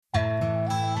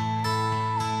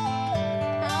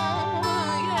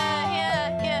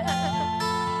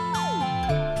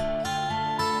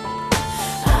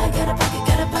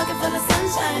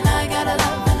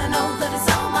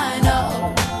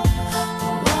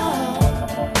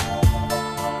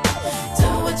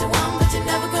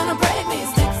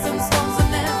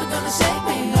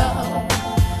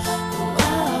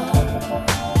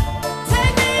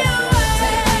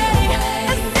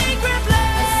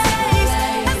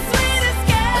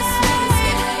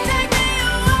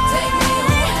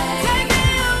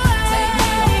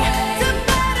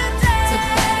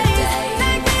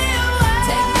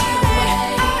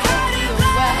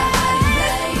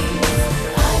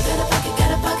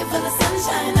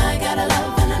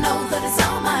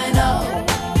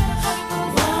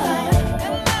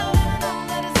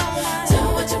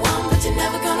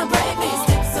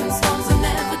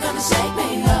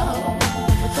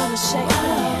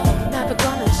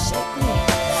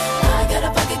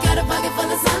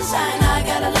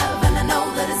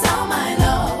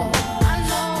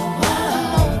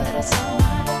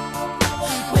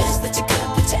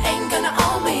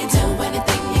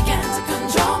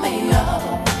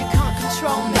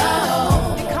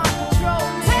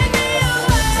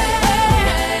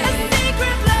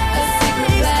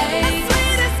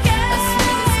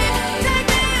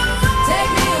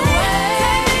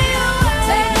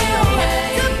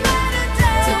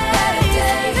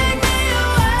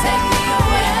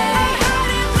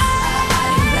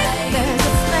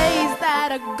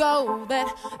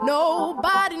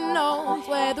Nobody knows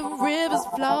where the rivers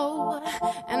flow,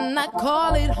 and I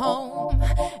call it home.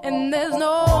 And there's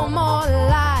no more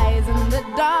lies, and the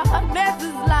darkness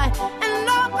is light, and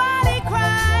nobody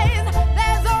cries.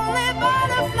 There's only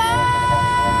butterflies.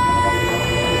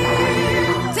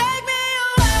 Take me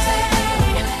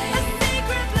away, a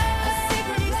secret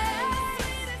place.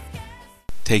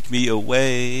 Take me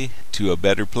away to a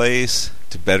better place,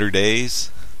 to better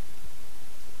days.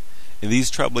 In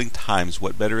these troubling times,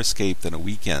 what better escape than a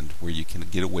weekend where you can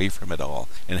get away from it all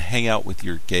and hang out with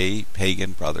your gay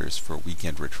pagan brothers for a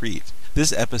weekend retreat?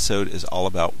 This episode is all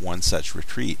about one such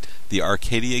retreat, the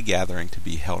Arcadia Gathering, to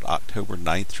be held October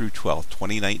 9th through 12th,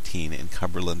 2019 in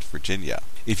Cumberland, Virginia.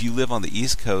 If you live on the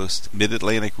East Coast,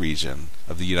 Mid-Atlantic region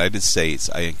of the United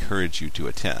States, I encourage you to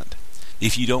attend.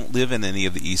 If you don't live in any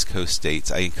of the East Coast states,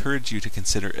 I encourage you to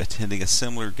consider attending a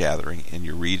similar gathering in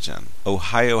your region.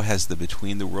 Ohio has the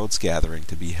Between the Worlds Gathering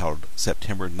to be held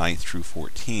September 9th through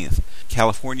 14th.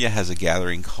 California has a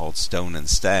gathering called Stone and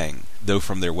Stang, though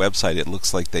from their website it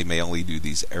looks like they may only do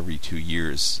these every 2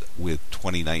 years, with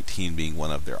 2019 being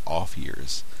one of their off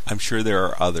years. I'm sure there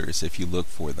are others if you look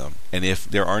for them, and if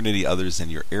there aren't any others in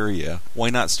your area,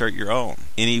 why not start your own?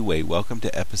 Anyway, welcome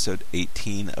to episode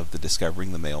 18 of the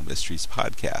Discovering the Male Mysteries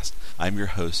podcast. I'm your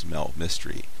host, Mel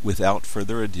Mystery. Without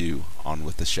further ado, on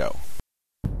with the show.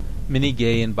 Many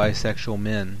gay and bisexual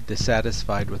men,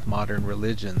 dissatisfied with modern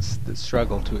religions that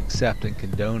struggle to accept and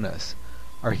condone us,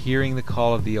 are hearing the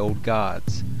call of the old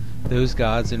gods, those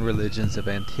gods and religions of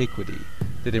antiquity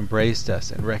that embraced us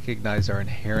and recognized our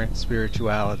inherent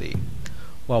spirituality.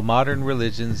 While modern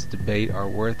religions debate our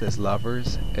worth as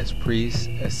lovers, as priests,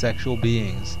 as sexual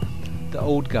beings, the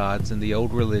old gods and the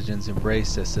old religions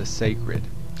embraced us as sacred.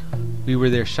 We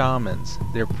were their shamans,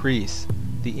 their priests,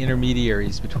 the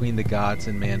intermediaries between the gods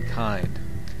and mankind.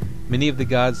 Many of the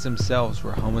gods themselves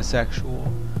were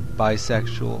homosexual,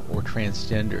 bisexual, or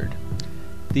transgendered.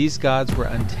 These gods were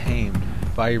untamed,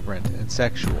 vibrant, and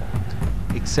sexual.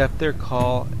 Accept their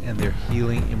call and their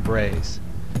healing embrace.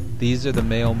 These are the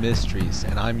Male Mysteries,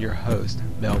 and I'm your host,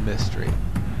 Mel Mystery.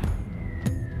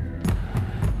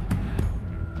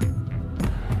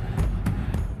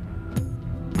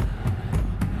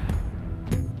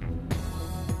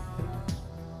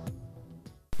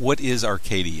 What is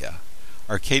Arcadia?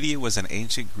 Arcadia was an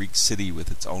ancient Greek city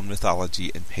with its own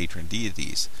mythology and patron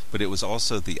deities, but it was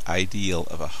also the ideal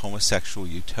of a homosexual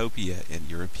utopia in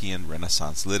European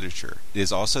Renaissance literature. It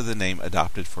is also the name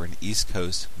adopted for an East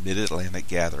Coast, Mid-Atlantic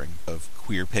gathering of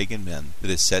queer pagan men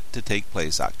that is set to take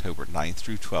place October 9th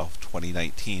through 12th,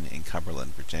 2019 in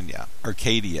Cumberland, Virginia.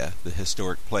 Arcadia, the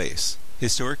historic place.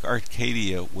 Historic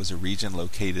Arcadia was a region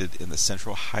located in the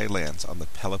central highlands on the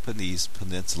Peloponnese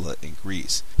Peninsula in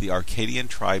Greece. The Arcadian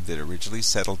tribe that originally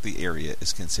settled the area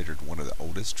is considered one of the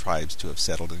oldest tribes to have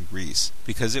settled in Greece.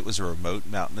 Because it was a remote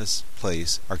mountainous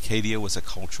place, Arcadia was a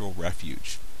cultural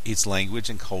refuge. Its language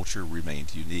and culture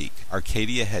remained unique.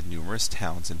 Arcadia had numerous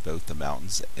towns in both the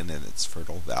mountains and in its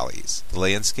fertile valleys. The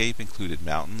landscape included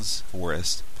mountains,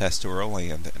 forests, pastoral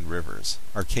land, and rivers.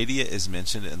 Arcadia is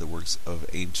mentioned in the works of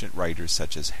ancient writers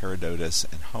such as Herodotus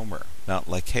and Homer. Mount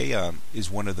Lycaon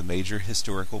is one of the major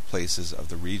historical places of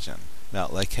the region.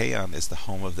 Mount Lycaon is the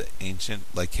home of the ancient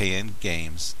Lycaean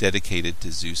Games dedicated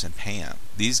to Zeus and Pan.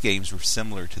 These games were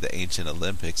similar to the ancient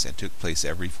Olympics and took place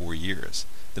every 4 years.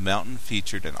 The mountain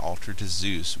featured an altar to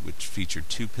Zeus, which featured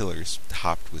 2 pillars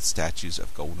topped with statues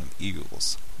of golden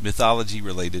eagles. Mythology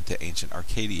related to ancient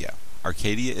Arcadia.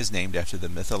 Arcadia is named after the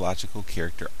mythological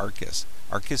character Arcas.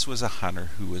 Arcas was a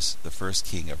hunter who was the first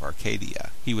king of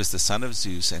Arcadia. He was the son of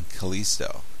Zeus and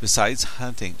Callisto. Besides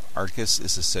hunting, Arcas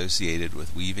is associated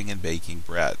with weaving and baking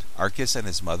bread. Arcas and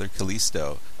his mother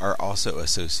Callisto are also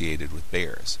associated with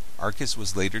bears. Arcas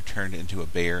was later turned into a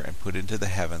bear and put into the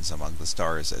heavens among the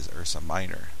stars as Ursa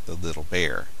Minor, the little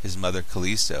bear. His mother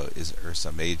Callisto is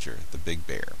Ursa Major, the big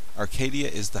bear. Arcadia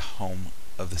is the home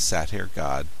of the satyr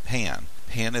god Pan.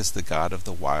 Pan is the god of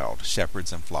the wild,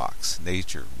 shepherds and flocks,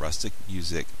 nature, rustic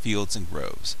music, fields and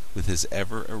groves. With his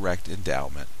ever-erect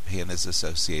endowment, Pan is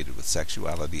associated with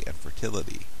sexuality and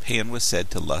fertility. Pan was said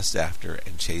to lust after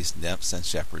and chase nymphs and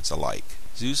shepherds alike.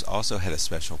 Zeus also had a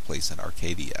special place in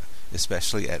Arcadia,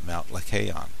 especially at Mount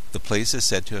Lycaon. The place is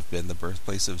said to have been the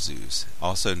birthplace of Zeus,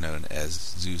 also known as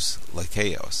Zeus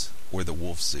Lycaos, or the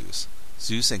wolf Zeus.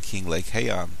 Zeus and King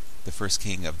Lycaon, the first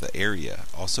king of the area,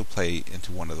 also play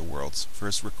into one of the world's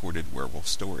first recorded werewolf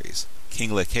stories.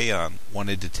 King Lycaon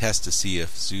wanted to test to see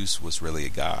if Zeus was really a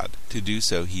god. To do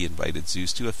so, he invited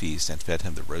Zeus to a feast and fed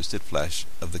him the roasted flesh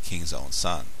of the king's own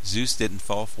son. Zeus didn't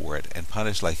fall for it and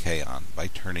punished Lycaon by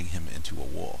turning him into a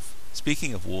wolf.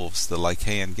 Speaking of wolves, the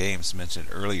Lycaean games mentioned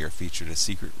earlier featured a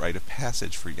secret rite of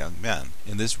passage for young men.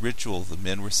 In this ritual, the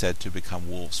men were said to become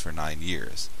wolves for 9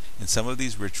 years. In some of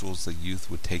these rituals, the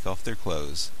youth would take off their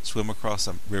clothes, swim across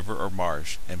a river or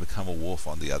marsh, and become a wolf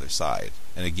on the other side.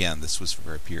 And again, this was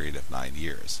for a period of 9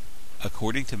 years.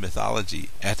 According to mythology,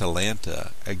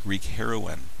 Atalanta, a Greek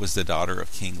heroine, was the daughter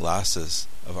of King Lasus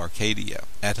of Arcadia.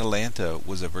 Atalanta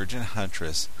was a virgin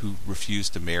huntress who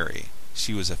refused to marry.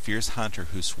 She was a fierce hunter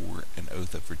who swore an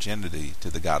oath of virginity to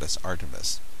the goddess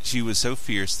Artemis. She was so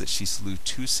fierce that she slew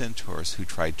 2 centaurs who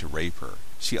tried to rape her.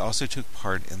 She also took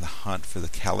part in the hunt for the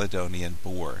Caledonian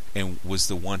boar and was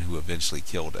the one who eventually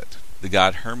killed it. The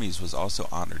god Hermes was also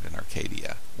honored in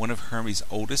Arcadia. One of Hermes'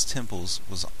 oldest temples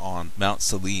was on Mount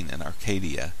Selene in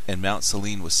Arcadia, and Mount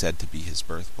Selene was said to be his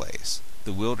birthplace.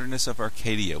 The wilderness of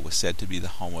Arcadia was said to be the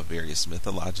home of various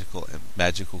mythological and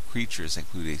magical creatures,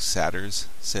 including satyrs,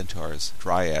 centaurs,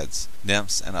 dryads,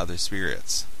 nymphs, and other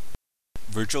spirits.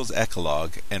 Virgil's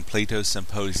Eclogue and Plato's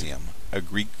Symposium, a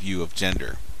Greek view of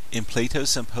gender. In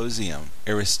Plato's Symposium,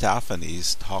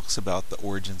 Aristophanes talks about the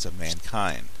origins of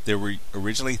mankind. There were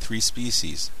originally 3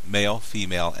 species, male,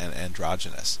 female, and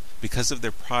androgynous. Because of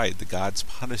their pride, the gods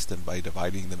punished them by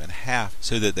dividing them in half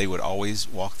so that they would always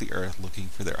walk the earth looking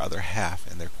for their other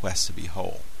half in their quest to be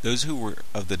whole. Those who were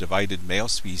of the divided male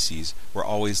species were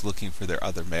always looking for their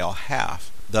other male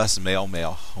half, thus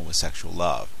male-male homosexual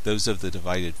love. Those of the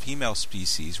divided female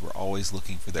species were always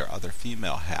looking for their other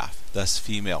female half, thus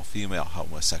female-female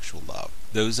homosexual love.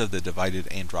 Those of the divided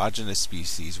androgynous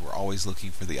species were always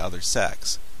looking for the other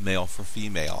sex, male for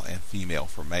female and female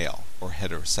for male, or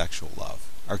heterosexual love.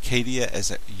 Arcadia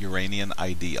as a Uranian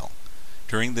ideal.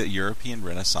 During the European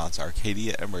Renaissance,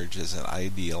 Arcadia emerges an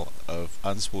ideal of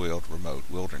unspoiled remote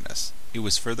wilderness. It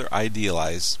was further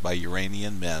idealized by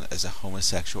Uranian men as a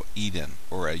homosexual Eden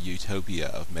or a utopia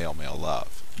of male-male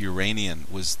love. Uranian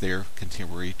was their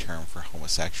contemporary term for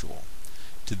homosexual.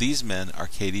 To these men,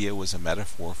 Arcadia was a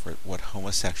metaphor for what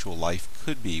homosexual life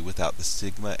could be without the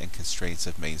stigma and constraints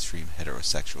of mainstream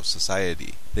heterosexual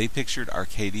society. They pictured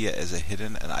Arcadia as a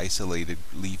hidden and isolated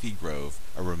leafy grove,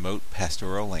 a remote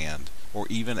pastoral land, or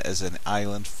even as an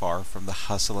island far from the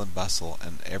hustle and bustle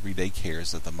and everyday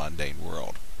cares of the mundane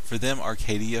world. For them,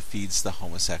 Arcadia feeds the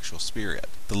homosexual spirit.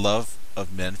 The love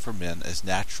of men for men is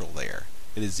natural there.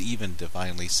 It is even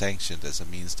divinely sanctioned as a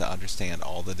means to understand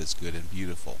all that is good and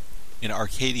beautiful. In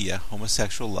Arcadia,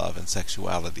 homosexual love and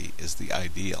sexuality is the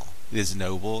ideal. It is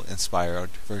noble, inspired,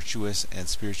 virtuous, and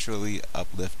spiritually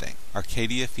uplifting.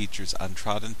 Arcadia features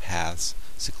untrodden paths,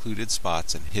 secluded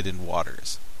spots, and hidden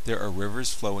waters. There are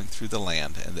rivers flowing through the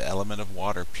land, and the element of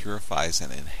water purifies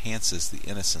and enhances the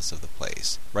innocence of the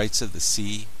place. Rites of the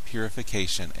sea,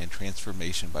 purification, and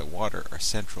transformation by water are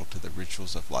central to the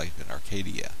rituals of life in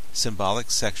Arcadia.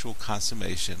 Symbolic sexual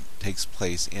consummation takes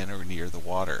place in or near the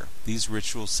water. These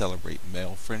rituals celebrate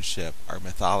male friendship, our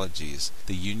mythologies,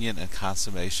 the union and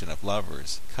consummation of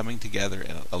lovers, coming together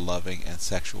in a loving and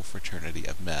sexual fraternity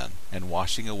of men, and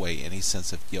washing away any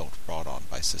sense of guilt brought on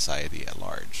by society at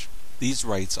large. These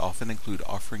rites often include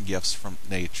offering gifts from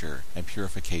nature and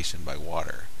purification by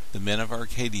water. The men of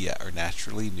Arcadia are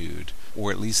naturally nude, or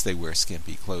at least they wear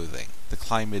skimpy clothing. The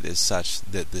climate is such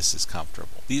that this is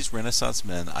comfortable. These Renaissance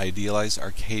men idealize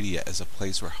Arcadia as a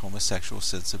place where homosexual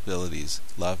sensibilities,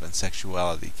 love, and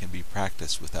sexuality can be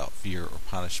practiced without fear or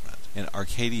punishment. In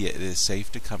Arcadia, it is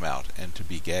safe to come out and to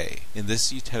be gay. In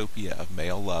this utopia of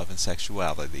male love and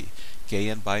sexuality, gay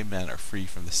and bi men are free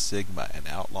from the stigma and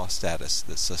outlaw status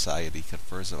that society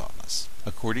confers on us.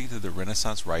 According to the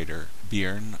Renaissance writer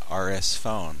Björn R.S.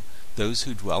 Fon, those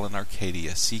who dwell in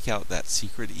Arcadia seek out that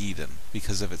secret Eden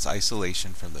because of its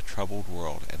isolation from the troubled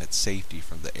world and its safety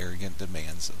from the arrogant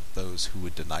demands of those who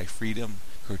would deny freedom,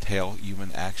 curtail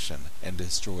human action, and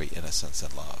destroy innocence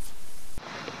and love.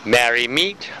 Merry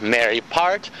meet, merry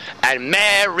part, and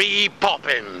Mary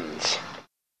Poppins!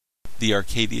 The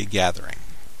Arcadia Gathering.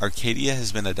 Arcadia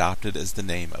has been adopted as the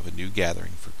name of a new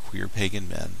gathering for queer pagan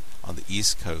men on the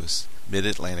East Coast,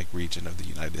 Mid-Atlantic region of the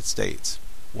United States.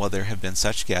 While there have been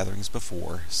such gatherings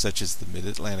before, such as the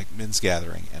Mid-Atlantic Men's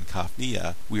Gathering and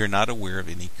Kafnia, we are not aware of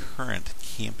any current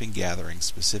camping gatherings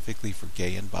specifically for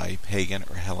gay and bi, pagan,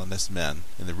 or Hellenist men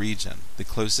in the region. The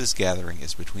closest gathering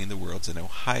is Between the Worlds in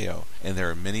Ohio, and there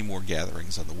are many more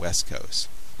gatherings on the West Coast.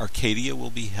 Arcadia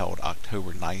will be held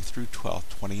October 9th through 12th,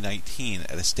 2019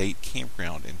 at a state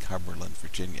campground in Cumberland,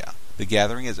 Virginia. The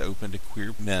gathering is open to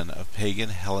queer men of pagan,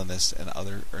 Hellenist, and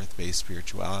other earth-based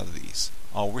spiritualities.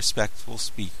 All respectful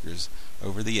speakers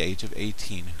over the age of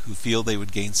 18 who feel they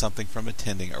would gain something from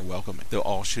attending are welcome, though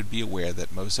all should be aware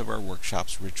that most of our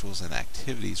workshops, rituals, and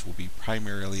activities will be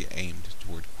primarily aimed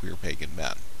toward queer pagan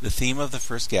men. The theme of the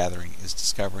first gathering is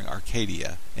Discovering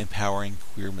Arcadia, Empowering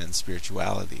Queer Men's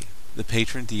Spirituality. The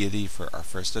patron deity for our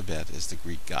first event is the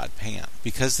Greek god Pan.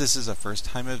 Because this is a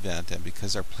first-time event and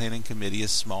because our planning committee is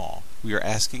small, we are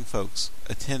asking folks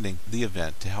attending the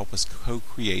event to help us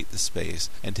co-create the space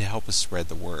and to help us spread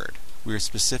the word. We are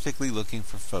specifically looking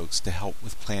for folks to help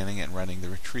with planning and running the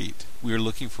retreat. We are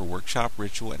looking for workshop,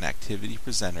 ritual, and activity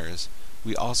presenters.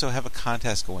 We also have a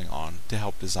contest going on to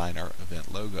help design our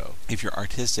event logo. If you're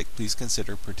artistic, please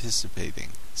consider participating.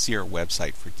 See our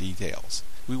website for details.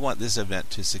 We want this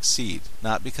event to succeed,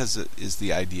 not because it is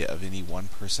the idea of any one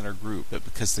person or group, but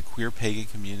because the queer pagan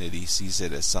community sees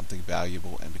it as something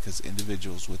valuable and because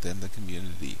individuals within the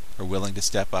community are willing to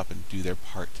step up and do their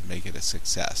part to make it a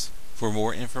success. For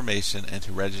more information and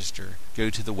to register, go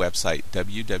to the website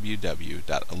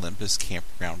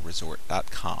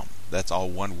www.olympuscampgroundresort.com. That's all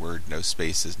one word, no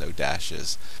spaces, no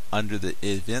dashes. Under the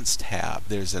Events tab,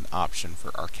 there's an option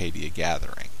for Arcadia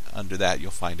Gathering. Under that,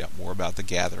 you'll find out more about the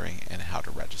gathering and how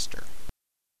to register.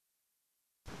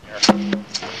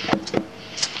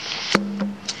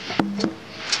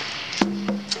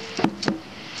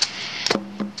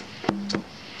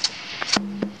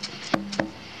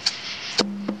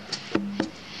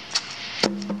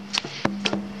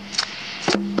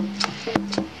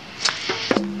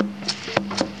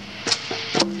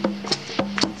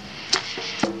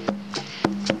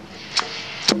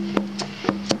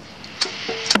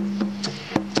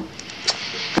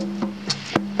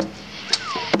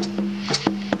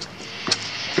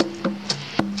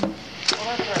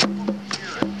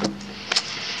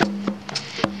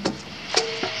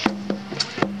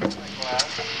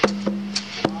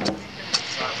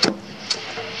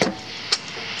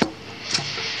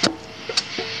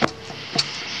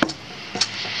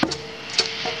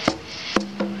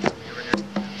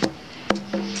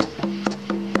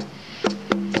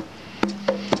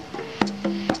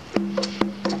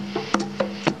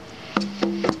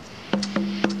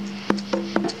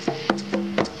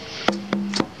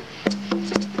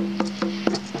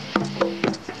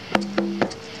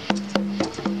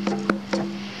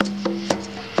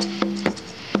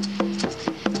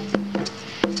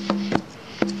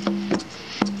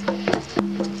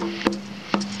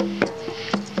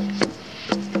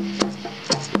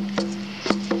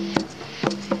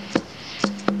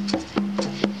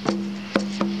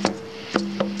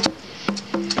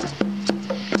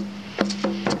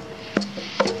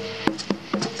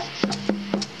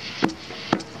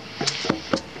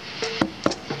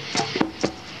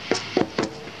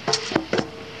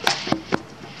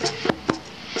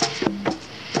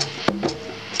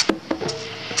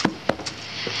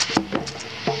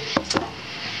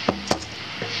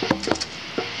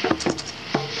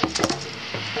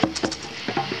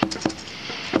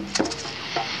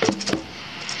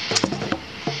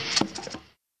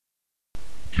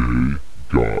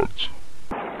 Gods.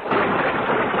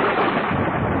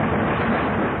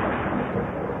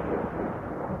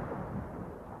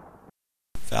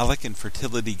 Phallic and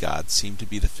fertility gods seem to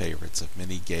be the favorites of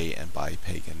many gay and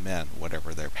bi-pagan men,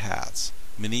 whatever their paths.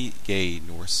 Many gay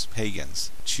Norse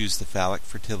pagans choose the phallic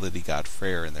fertility god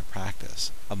Freyr in their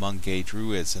practice. Among gay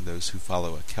druids and those who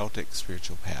follow a Celtic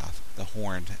spiritual path, the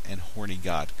horned and horny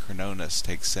god Cernunnos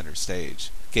takes center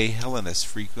stage. Gay Hellenists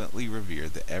frequently revere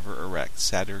the ever-erect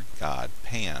satyr god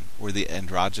Pan, or the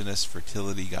androgynous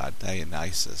fertility god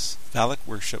Dionysus. Phallic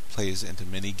worship plays into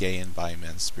many gay and bi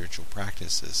men's spiritual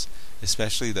practices,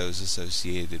 especially those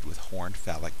associated with horned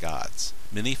phallic gods.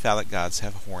 Many phallic gods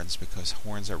have horns because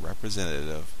horns are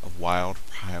representative of wild,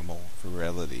 primal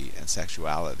virility and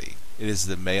sexuality. It is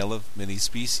the male of many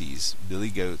species, billy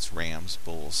goats, rams,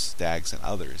 bulls, stags, and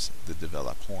others, that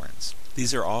develop horns.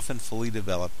 These are often fully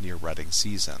developed near rutting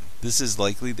season. This is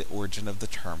likely the origin of the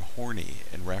term horny,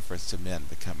 in reference to men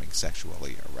becoming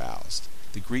sexually aroused.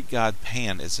 The Greek god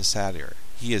Pan is a satyr.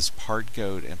 He is part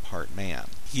goat and part man.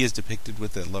 He is depicted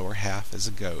with the lower half as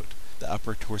a goat, the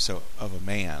upper torso of a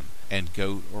man, and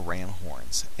goat or ram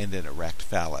horns, and an erect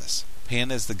phallus.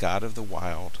 Pan is the god of the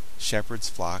wild, shepherds,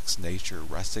 flocks, nature,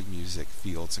 rustic music,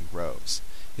 fields, and groves.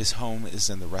 His home is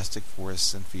in the rustic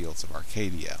forests and fields of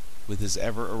Arcadia. With his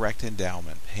ever-erect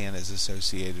endowment, Pan is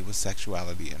associated with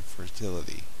sexuality and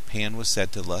fertility. Pan was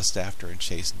said to lust after and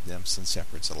chase nymphs and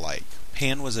shepherds alike.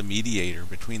 Pan was a mediator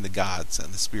between the gods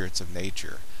and the spirits of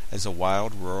nature. As a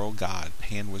wild, rural god,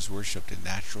 Pan was worshipped in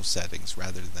natural settings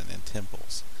rather than in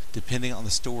temples. Depending on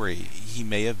the story, he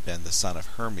may have been the son of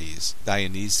Hermes,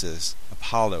 Dionysus,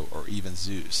 Apollo, or even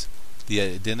Zeus. The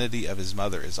identity of his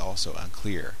mother is also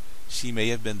unclear. She may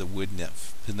have been the wood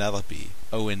nymph Penelope,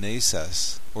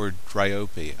 Oenosis, or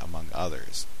Dryope, among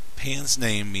others. Pan's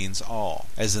name means all,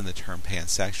 as in the term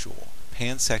pansexual.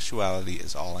 Pansexuality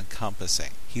is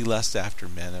all-encompassing. He lusts after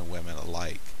men and women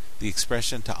alike. The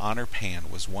expression to honor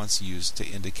Pan was once used to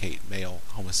indicate male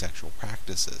homosexual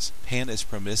practices. Pan is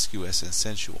promiscuous and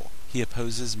sensual. He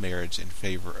opposes marriage in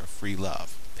favor of free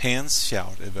love. Pan's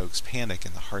shout evokes panic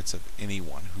in the hearts of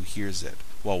anyone who hears it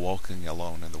while walking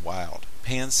alone in the wild.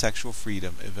 Pan's sexual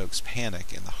freedom evokes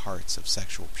panic in the hearts of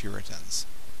sexual Puritans.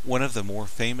 One of the more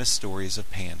famous stories of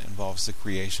Pan involves the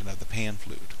creation of the pan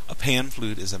flute. A pan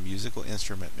flute is a musical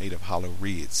instrument made of hollow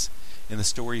reeds. In the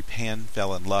story, Pan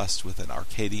fell in lust with an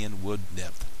Arcadian wood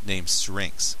nymph named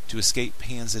Syrinx. To escape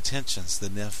Pan's attentions, the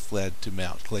nymph fled to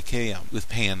Mount Lycaeum with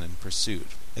Pan in pursuit.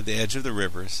 At the edge of the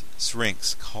rivers,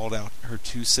 Syrinx called out her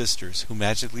two sisters, who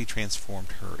magically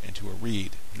transformed her into a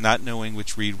reed. Not knowing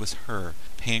which reed was her,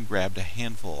 Pan grabbed a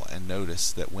handful and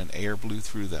noticed that when air blew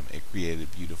through them, it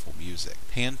created beautiful music.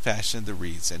 Pan fashioned the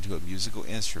reeds into a musical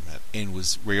instrument and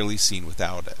was rarely seen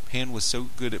without it. Pan was so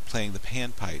good at playing the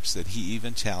panpipes that he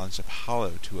even challenged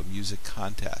Apollo to a music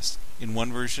contest. In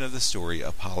one version of the story,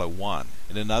 Apollo won.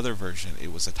 In another version,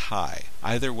 it was a tie.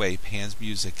 Either way, Pan's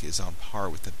music is on par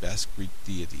with the best Greek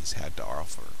deities had to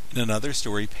offer. In another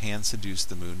story, Pan seduced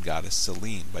the moon goddess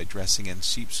Selene by dressing in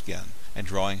sheepskin and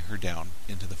drawing her down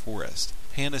into the forest.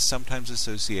 Pan is sometimes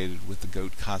associated with the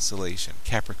goat constellation,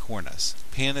 Capricornus.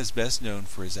 Pan is best known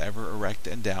for his ever-erect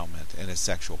endowment and his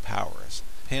sexual powers.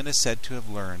 Pan is said to have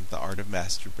learned the art of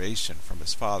masturbation from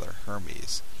his father,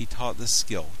 Hermes. He taught this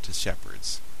skill to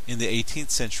shepherds. In the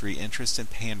 18th century, interest in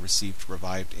Pan received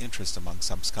revived interest among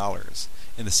some scholars.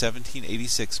 In the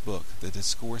 1786 book, The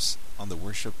Discourse on the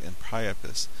Worship in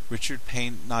Priapus, Richard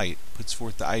Payne Knight puts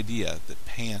forth the idea that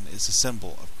Pan is a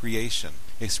symbol of creation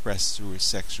expressed through his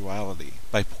sexuality.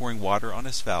 By pouring water on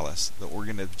his phallus, the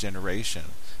organ of generation,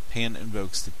 Pan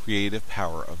invokes the creative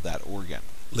power of that organ.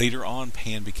 Later on,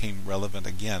 Pan became relevant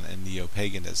again in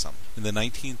neo-paganism. In the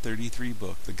 1933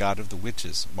 book, The God of the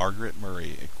Witches, Margaret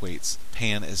Murray equates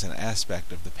Pan as an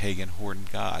aspect of the pagan horned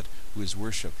god who is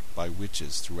worshipped by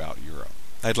witches throughout Europe.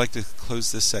 I'd like to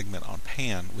close this segment on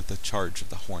Pan with the charge of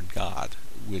the horned god,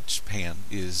 which Pan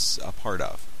is a part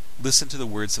of. Listen to the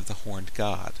words of the horned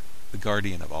god, the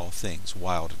guardian of all things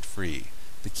wild and free,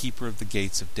 the keeper of the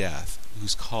gates of death,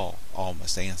 whose call all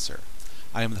must answer.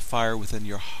 I am the fire within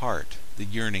your heart, the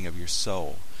yearning of your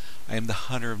soul. I am the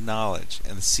hunter of knowledge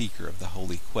and the seeker of the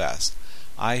holy quest.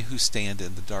 I who stand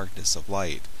in the darkness of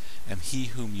light am he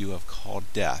whom you have called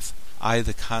death. I,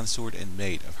 the consort and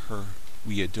mate of her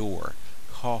we adore,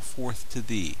 call forth to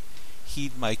thee.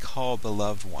 Heed my call,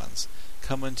 beloved ones.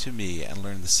 Come unto me and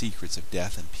learn the secrets of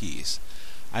death and peace.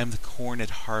 I am the corn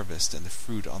at harvest and the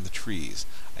fruit on the trees.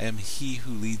 I am he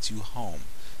who leads you home,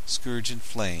 scourge and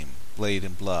flame, blade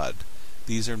and blood.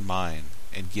 These are mine,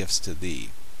 and gifts to thee.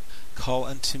 Call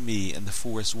unto me in the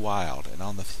forest wild, and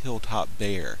on the hilltop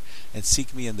bare, and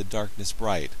seek me in the darkness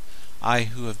bright. I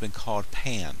who have been called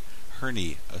Pan,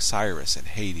 Herne, Osiris, and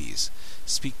Hades,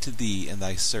 speak to thee in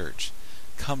thy search.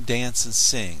 Come dance and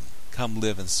sing, come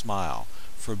live and smile,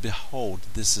 for behold,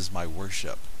 this is my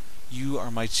worship. You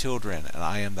are my children, and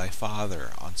I am thy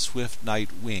father, on swift night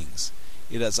wings.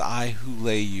 It is I who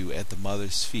lay you at the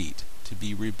mother's feet, to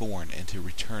be reborn and to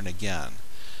return again.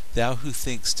 Thou who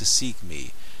thinkst to seek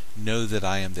me, know that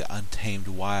I am the untamed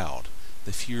wild,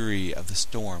 the fury of the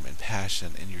storm and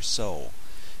passion in your soul.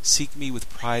 Seek me with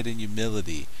pride and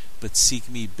humility, but seek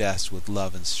me best with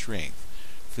love and strength,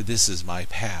 for this is my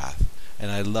path,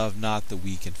 and I love not the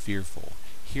weak and fearful.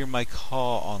 Hear my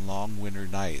call on long winter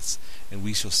nights, and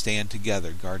we shall stand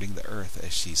together guarding the earth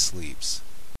as she sleeps.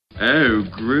 Oh,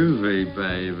 groovy,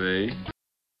 baby.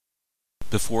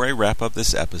 Before I wrap up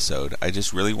this episode, I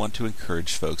just really want to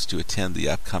encourage folks to attend the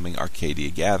upcoming Arcadia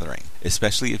Gathering,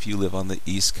 especially if you live on the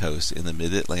East Coast in the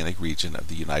Mid-Atlantic region of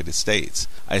the United States.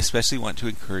 I especially want to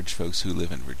encourage folks who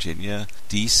live in Virginia,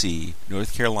 D.C.,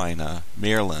 North Carolina,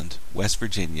 Maryland, West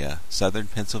Virginia, Southern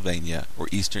Pennsylvania, or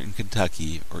Eastern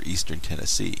Kentucky, or Eastern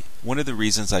Tennessee. One of the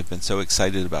reasons I've been so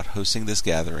excited about hosting this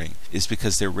gathering is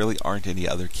because there really aren't any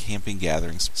other camping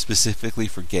gatherings specifically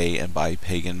for gay and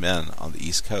bi-pagan men on the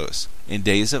East Coast. In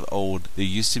days of old, there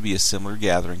used to be a similar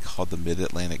gathering called the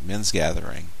Mid-Atlantic Men's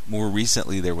Gathering. More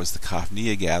recently, there was the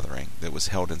Kofnia Gathering that was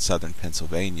held in southern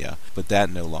Pennsylvania, but that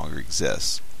no longer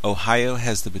exists. Ohio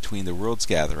has the Between the Worlds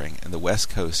Gathering, and the West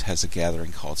Coast has a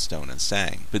gathering called Stone and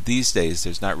Sang. But these days,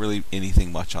 there's not really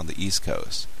anything much on the East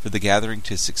Coast. For the gathering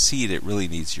to succeed, it really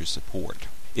needs your support.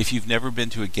 If you've never been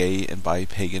to a gay and bi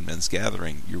pagan men's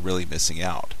gathering, you're really missing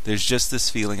out. There's just this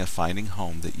feeling of finding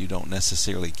home that you don't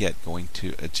necessarily get going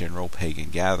to a general pagan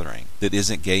gathering that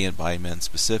isn't gay and bi men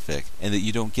specific, and that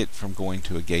you don't get from going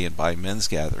to a gay and bi men's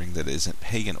gathering that isn't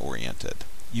pagan oriented.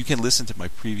 You can listen to my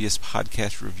previous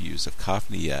podcast reviews of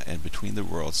Kafnia and Between the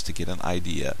Worlds to get an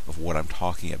idea of what I'm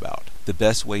talking about. The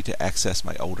best way to access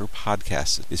my older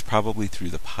podcasts is probably through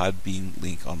the Podbean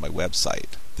link on my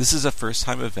website. This is a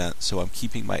first-time event, so I'm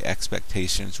keeping my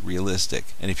expectations realistic,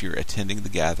 and if you're attending the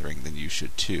gathering, then you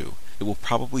should too. It will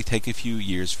probably take a few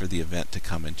years for the event to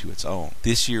come into its own.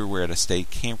 This year we're at a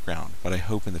state campground, but I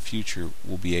hope in the future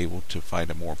we'll be able to find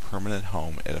a more permanent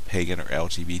home at a pagan or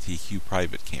LGBTQ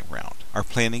private campground. Our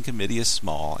planning committee is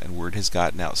small, and word has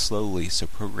gotten out slowly, so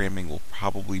programming will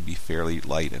probably be fairly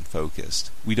light and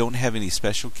focused. We don't have any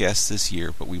special guests this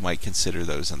year, but we might consider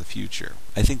those in the future.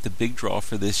 I think the big draw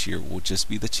for this year will just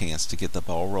be the chance to get the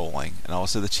ball rolling, and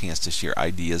also the chance to share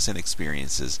ideas and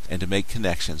experiences, and to make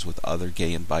connections with other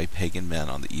gay and bi pagan men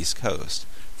on the East Coast.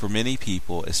 For many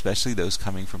people, especially those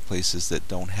coming from places that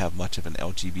don't have much of an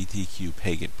LGBTQ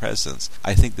pagan presence,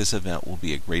 I think this event will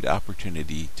be a great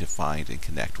opportunity to find and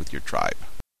connect with your tribe.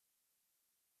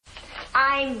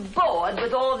 I'm bored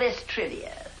with all this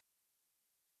trivia.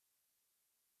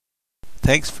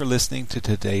 Thanks for listening to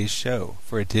today's show.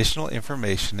 For additional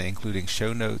information, including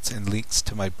show notes and links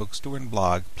to my bookstore and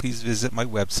blog, please visit my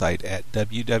website at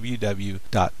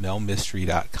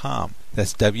www.melmystery.com.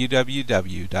 That's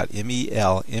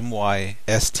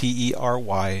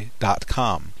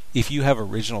www.melmystery.com. If you have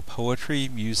original poetry,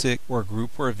 music, or a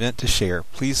group or event to share,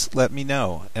 please let me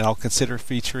know, and I'll consider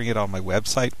featuring it on my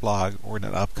website, blog, or in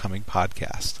an upcoming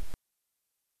podcast.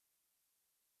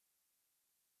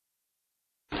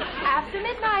 After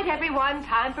midnight, everyone.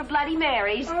 Time for Bloody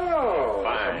Marys. Oh,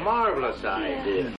 a marvelous idea.